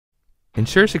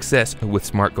Ensure success with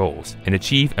SMART goals and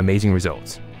achieve amazing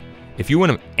results. If you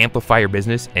want to amplify your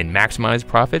business and maximize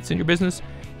profits in your business,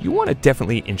 you want to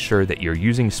definitely ensure that you're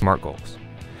using SMART goals.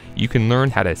 You can learn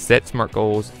how to set SMART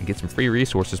goals and get some free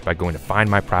resources by going to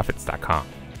findmyprofits.com.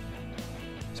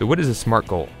 So what is a SMART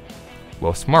goal?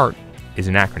 Well, SMART is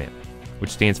an acronym,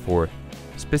 which stands for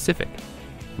specific.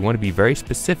 You want to be very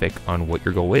specific on what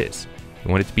your goal is.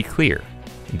 You want it to be clear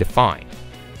and defined.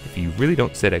 If you really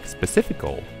don't set a specific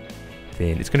goal,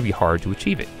 then it's going to be hard to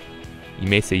achieve it. You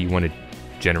may say you want to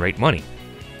generate money.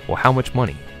 Well, how much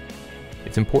money?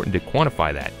 It's important to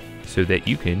quantify that so that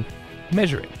you can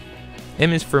measure it.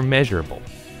 M is for measurable.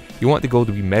 You want the goal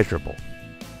to be measurable.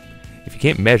 If you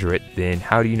can't measure it, then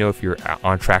how do you know if you're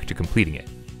on track to completing it?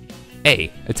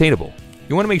 A, attainable.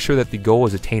 You want to make sure that the goal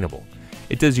is attainable.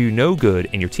 It does you no good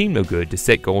and your team no good to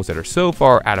set goals that are so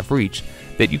far out of reach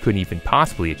that you couldn't even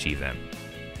possibly achieve them.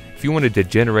 If you wanted to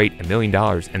generate $1 million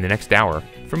in the next hour,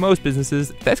 for most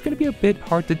businesses, that's going to be a bit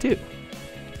hard to do.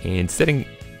 And setting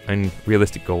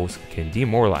unrealistic goals can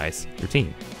demoralize your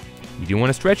team. You do want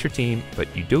to stretch your team,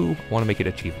 but you do want to make it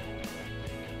achievable.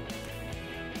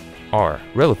 R,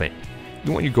 relevant.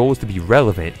 You want your goals to be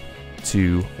relevant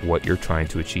to what you're trying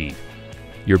to achieve,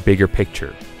 your bigger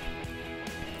picture.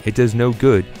 It does no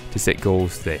good to set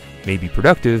goals that may be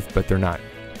productive, but they're not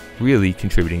really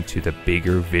contributing to the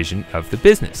bigger vision of the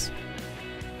business.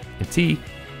 And T,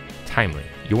 timely.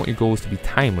 You want your goals to be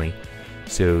timely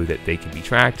so that they can be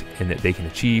tracked and that they can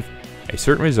achieve a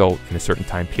certain result in a certain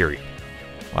time period.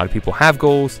 A lot of people have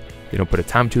goals, they don't put a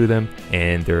time to them,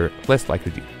 and they're less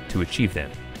likely to achieve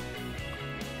them.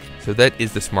 So that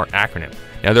is the SMART acronym.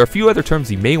 Now there are a few other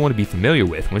terms you may want to be familiar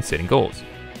with when setting goals.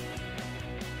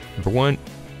 Number 1,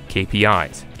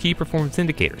 KPIs, key performance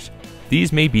indicators.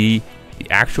 These may be the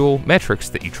actual metrics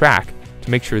that you track to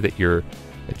make sure that you're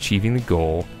achieving the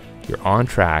goal, you're on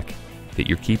track, that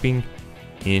you're keeping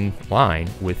in line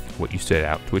with what you set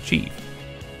out to achieve.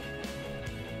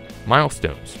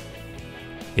 Milestones.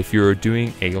 If you're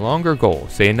doing a longer goal,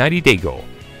 say a 90-day goal,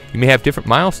 you may have different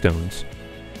milestones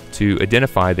to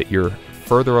identify that you're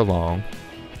further along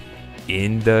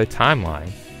in the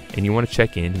timeline, and you want to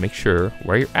check in to make sure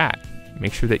where you're at,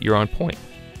 make sure that you're on point.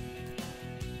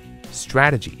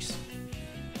 Strategies.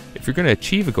 If you're going to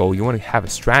achieve a goal, you want to have a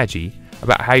strategy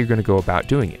about how you're going to go about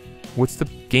doing it. What's the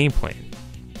game plan?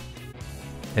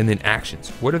 And then actions.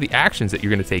 What are the actions that you're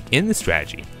going to take in the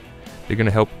strategy? They're going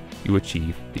to help you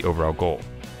achieve the overall goal.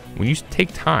 When you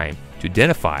take time to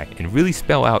identify and really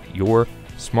spell out your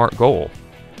SMART goal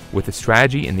with the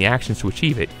strategy and the actions to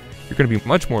achieve it, you're going to be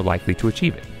much more likely to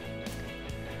achieve it.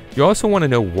 You also want to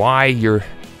know why you're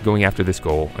going after this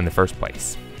goal in the first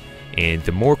place. And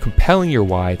the more compelling your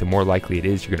why, the more likely it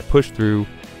is you're going to push through,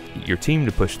 get your team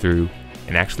to push through,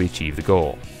 and actually achieve the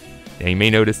goal. Now you may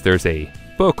notice there's a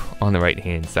book on the right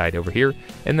hand side over here,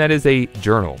 and that is a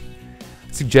journal.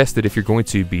 I suggest that if you're going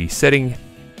to be setting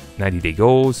 90-day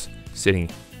goals, setting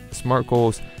SMART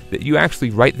goals, that you actually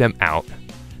write them out,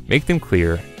 make them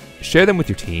clear, share them with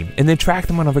your team, and then track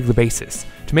them on a regular basis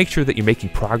to make sure that you're making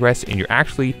progress and you're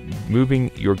actually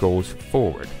moving your goals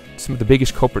forward. Some of the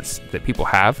biggest culprits that people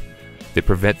have that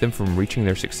prevent them from reaching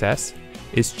their success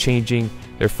is changing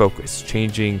their focus,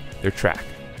 changing their track.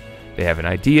 They have an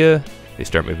idea, they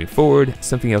start moving forward,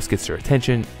 something else gets their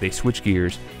attention, they switch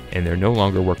gears, and they're no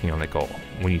longer working on that goal.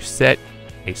 When you set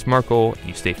a SMART goal and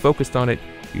you stay focused on it,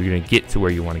 you're going to get to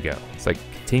where you want to go. It's like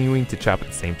continuing to chop at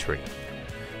the same tree.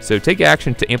 So take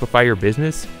action to amplify your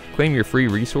business. Claim your free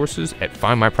resources at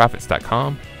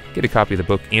findmyprofits.com. Get a copy of the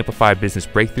book Amplify Business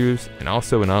Breakthroughs, and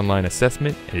also an online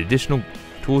assessment and additional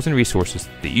tools and resources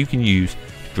that you can use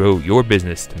to grow your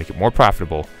business to make it more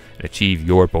profitable and achieve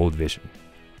your bold vision.